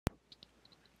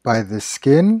By the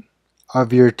skin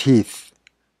of your teeth.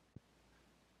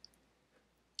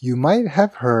 You might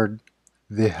have heard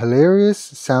the hilarious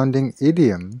sounding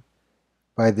idiom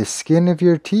by the skin of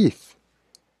your teeth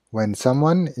when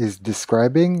someone is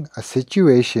describing a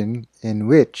situation in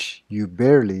which you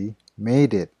barely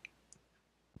made it.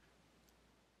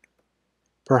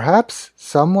 Perhaps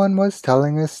someone was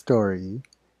telling a story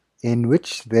in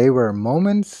which they were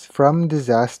moments from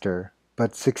disaster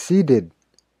but succeeded.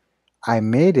 I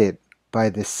made it by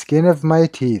the skin of my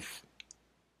teeth.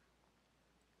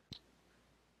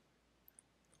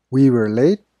 We were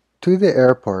late to the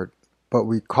airport, but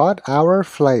we caught our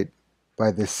flight by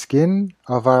the skin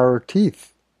of our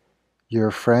teeth.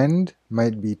 Your friend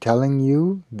might be telling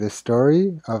you the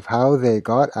story of how they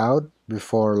got out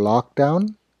before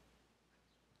lockdown.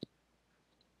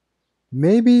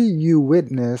 Maybe you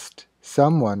witnessed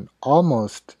someone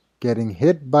almost getting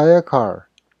hit by a car.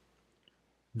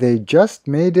 They just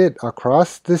made it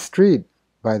across the street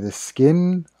by the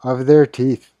skin of their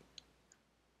teeth.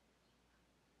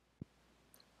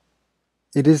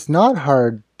 It is not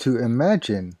hard to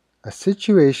imagine a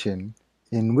situation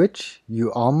in which you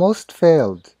almost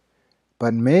failed,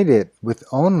 but made it with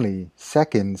only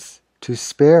seconds to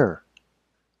spare.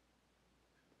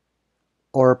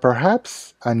 Or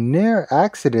perhaps a near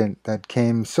accident that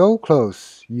came so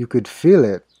close you could feel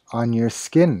it on your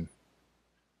skin.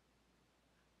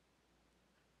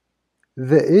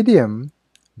 The idiom,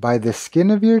 by the skin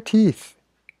of your teeth,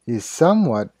 is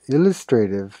somewhat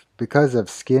illustrative because of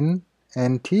skin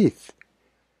and teeth,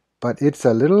 but it's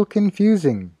a little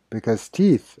confusing because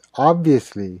teeth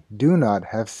obviously do not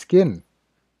have skin.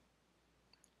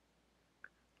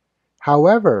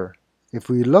 However, if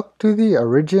we look to the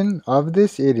origin of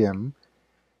this idiom,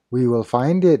 we will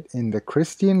find it in the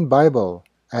Christian Bible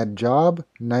at Job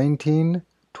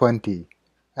 19:20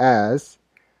 as,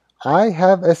 I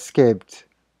have escaped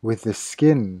with the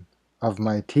skin of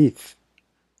my teeth.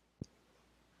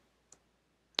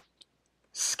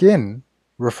 Skin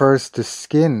refers to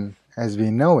skin as we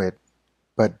know it,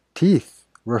 but teeth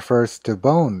refers to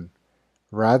bone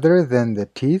rather than the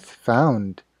teeth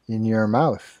found in your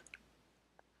mouth.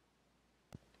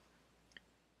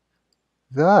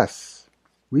 Thus,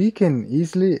 we can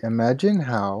easily imagine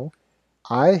how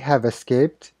I have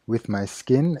escaped with my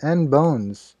skin and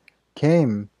bones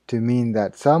came to mean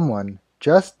that someone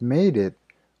just made it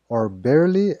or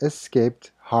barely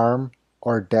escaped harm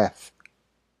or death.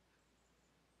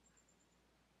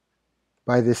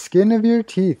 By the skin of your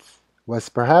teeth was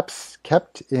perhaps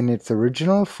kept in its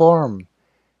original form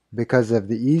because of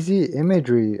the easy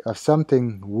imagery of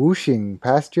something whooshing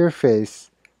past your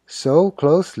face so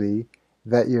closely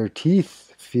that your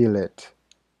teeth feel it.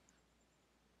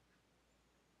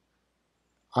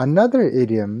 Another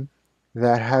idiom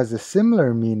that has a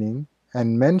similar meaning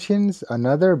and mentions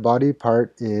another body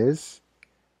part is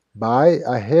by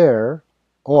a hair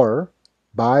or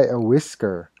by a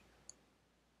whisker.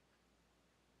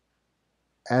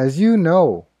 As you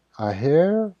know, a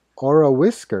hair or a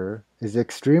whisker is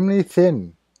extremely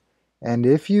thin, and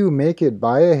if you make it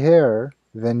by a hair,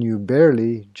 then you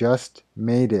barely just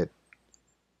made it.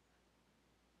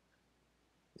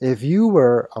 If you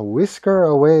were a whisker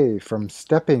away from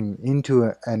stepping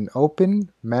into an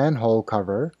open manhole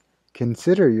cover,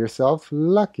 consider yourself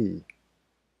lucky.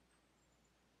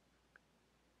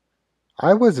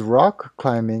 I was rock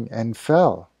climbing and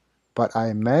fell, but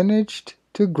I managed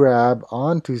to grab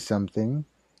onto something,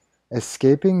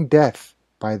 escaping death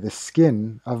by the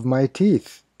skin of my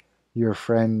teeth, your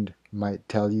friend might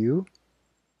tell you.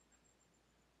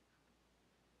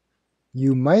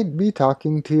 You might be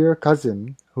talking to your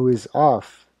cousin who is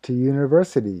off to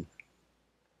university.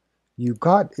 You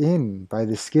got in by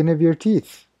the skin of your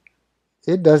teeth.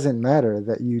 It doesn't matter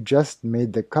that you just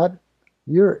made the cut,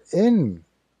 you're in.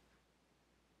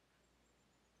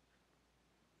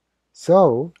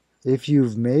 So, if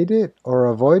you've made it or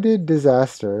avoided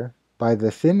disaster by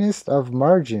the thinnest of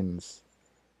margins,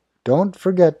 don't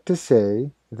forget to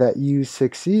say that you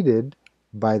succeeded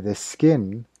by the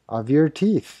skin of your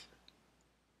teeth.